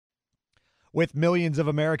With millions of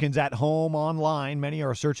Americans at home online, many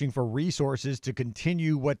are searching for resources to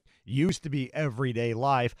continue what used to be everyday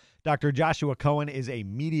life. Dr. Joshua Cohen is a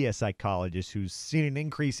media psychologist who's seen an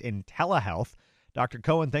increase in telehealth. Dr.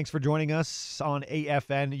 Cohen, thanks for joining us on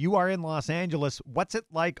AFN. You are in Los Angeles. What's it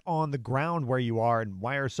like on the ground where you are, and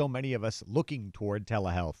why are so many of us looking toward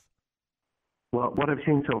telehealth? Well, what I've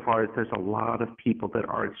seen so far is there's a lot of people that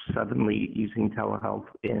are suddenly using telehealth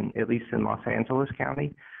at least in Los Angeles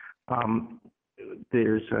County.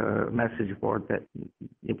 There's a message board that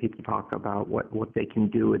people talk about what they can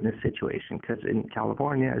do in this situation. Because in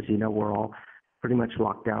California, as you know, we're all pretty much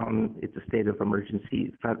locked down. It's a state of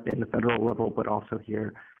emergency in the federal level, but also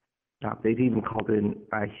here. They've even called in,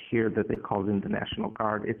 I hear that they called in the National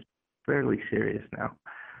Guard. It's fairly serious now.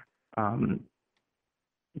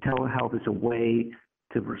 Telehealth is a way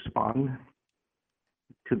to respond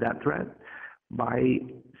to that threat by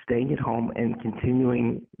staying at home and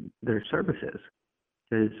continuing their services.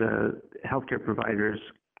 Because healthcare providers,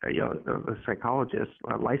 psychologists,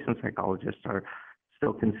 licensed psychologists are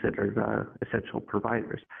still considered essential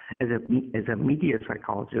providers. As a media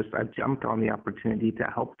psychologist, I've jumped on the opportunity to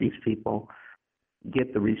help these people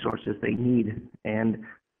get the resources they need, and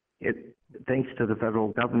thanks to the federal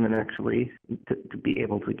government, actually, to be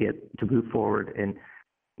able to move forward and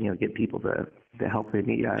get people to help in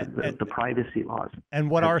the privacy laws. And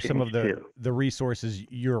what are some of the resources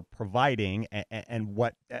you're providing, and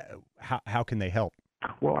what how can they help?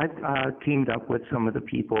 Well, I've teamed up with some of the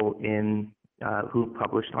people who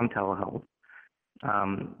published on telehealth,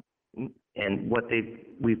 and what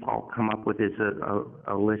we've all come up with is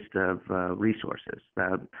a list of resources,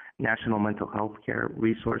 national mental health care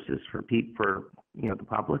resources for the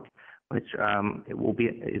public, which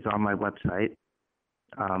is on my website.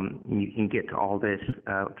 You can get to all this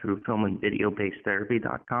through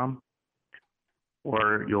filmandvideobasedtherapy.com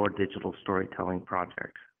or your digital storytelling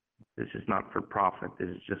project. This is not for profit. This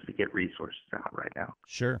is just to get resources out right now.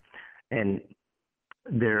 Sure. And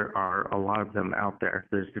there are a lot of them out there.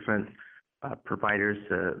 There's different providers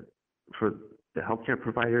for the healthcare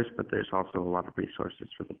providers, but there's also a lot of resources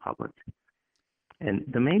for the public. And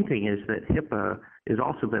the main thing is that HIPAA has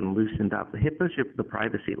also been loosened up. The HIPAA is the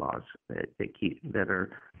privacy laws that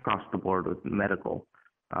are across the board with medical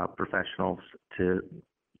professionals to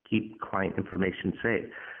keep client information safe.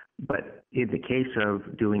 But in the case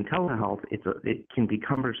of doing telehealth, it can be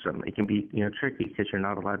cumbersome. It can be tricky because you're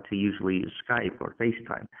not allowed to usually use Skype or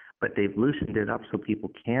FaceTime. But they've loosened it up so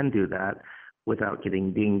people can do that without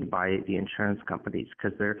getting dinged by the insurance companies,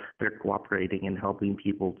 because they're cooperating and helping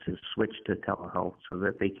people to switch to telehealth so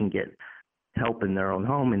that they can get help in their own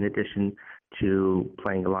home, in addition to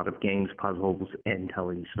playing a lot of games, puzzles, and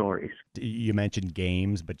telling stories. You mentioned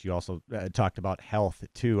games, but you also talked about health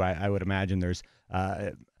too. I would imagine there's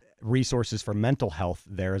resources for mental health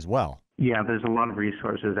there as well. Yeah, there's a lot of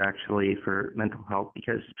resources actually for mental health,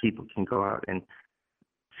 because people can go out and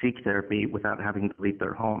seek therapy without having to leave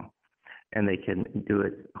their home. And they can do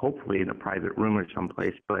it hopefully in a private room or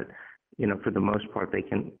someplace, but for the most part, they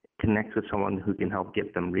can connect with someone who can help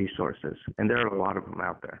get them resources. And there are a lot of them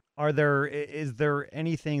out there. Is there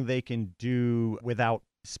anything they can do without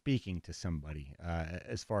speaking to somebody,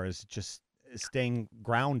 as far as just staying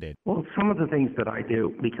grounded? Well, some of the things that I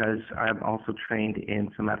do, because I'm also trained in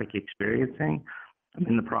somatic experiencing, I'm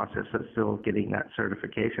in the process of still getting that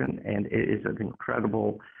certification, and it is an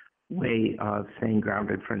incredible way of staying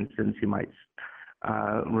grounded. For instance, you might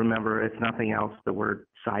remember, if nothing else, the word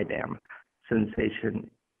SIDAM: sensation,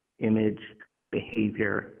 image,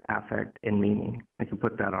 behavior, affect, and meaning. I can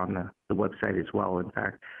put that on the website as well, in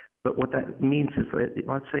fact. But what that means is,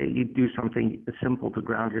 let's say you do something simple to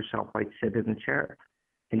ground yourself, like sit in a chair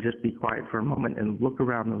and just be quiet for a moment and look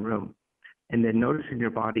around the room. And then notice in your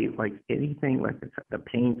body, like anything, like the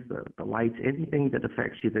pains, the lights, anything that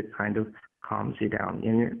affects you that kind of calms you down.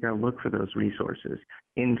 And you're going to look for those resources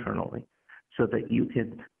internally so that you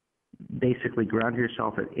can basically ground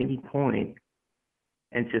yourself at any point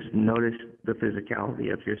and just notice the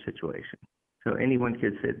physicality of your situation. So anyone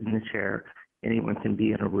could sit in a chair, anyone can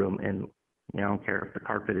be in a room, and I don't care if the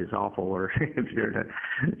carpet is awful or if you're in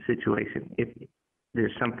a situation. If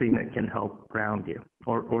there's something that can help ground you,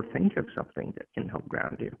 or think of something that can help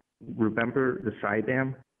ground you. Remember the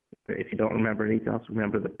SIDAM? If you don't remember anything else,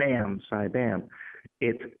 remember the BAM, SIDAM.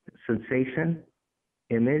 It's sensation,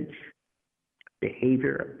 image,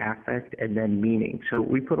 behavior, affect, and then meaning. So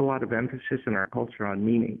we put a lot of emphasis in our culture on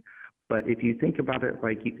meaning. But if you think about it,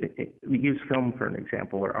 like we use film for an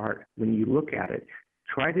example, or art. When you look at it,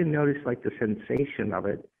 try to notice like the sensation of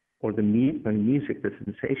it, or the music, the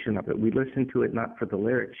sensation of it. We listen to it not for the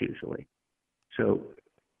lyrics usually. So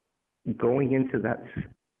going into that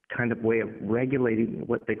kind of way of regulating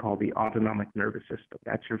what they call the autonomic nervous system.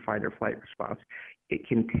 That's your fight or flight response. It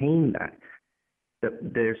contained that.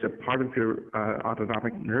 There's a part of your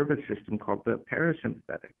autonomic nervous system called the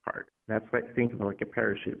parasympathetic part. That's like, think of it like a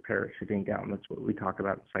parachute parachuting down. That's what we talk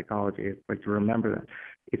about in psychology. It's like, to remember that.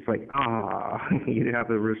 It's like, you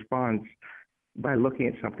have a response by looking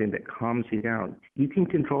at something that calms you down. You can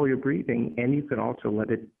control your breathing, and you can also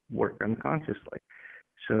let it work unconsciously.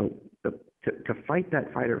 So to fight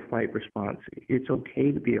that fight or flight response, it's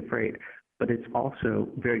okay to be afraid, but it's also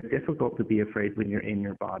very difficult to be afraid when you're in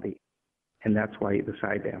your body. And that's why the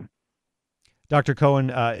side dam. Dr. Cohen,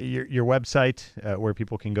 your website where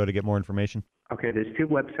people can go to get more information. Okay, there's two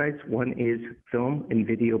websites. One is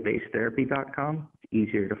filmandvideobasedtherapy.com. It's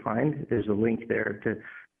easier to find. There's a link there to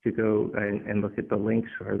go and look at the links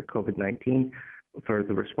for the COVID-19 for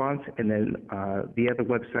the response. And then the other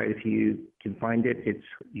website, if you can find it, it's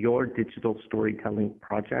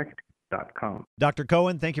yourdigitalstorytellingproject.com. Dr.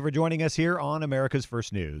 Cohen, thank you for joining us here on America's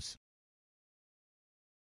First News.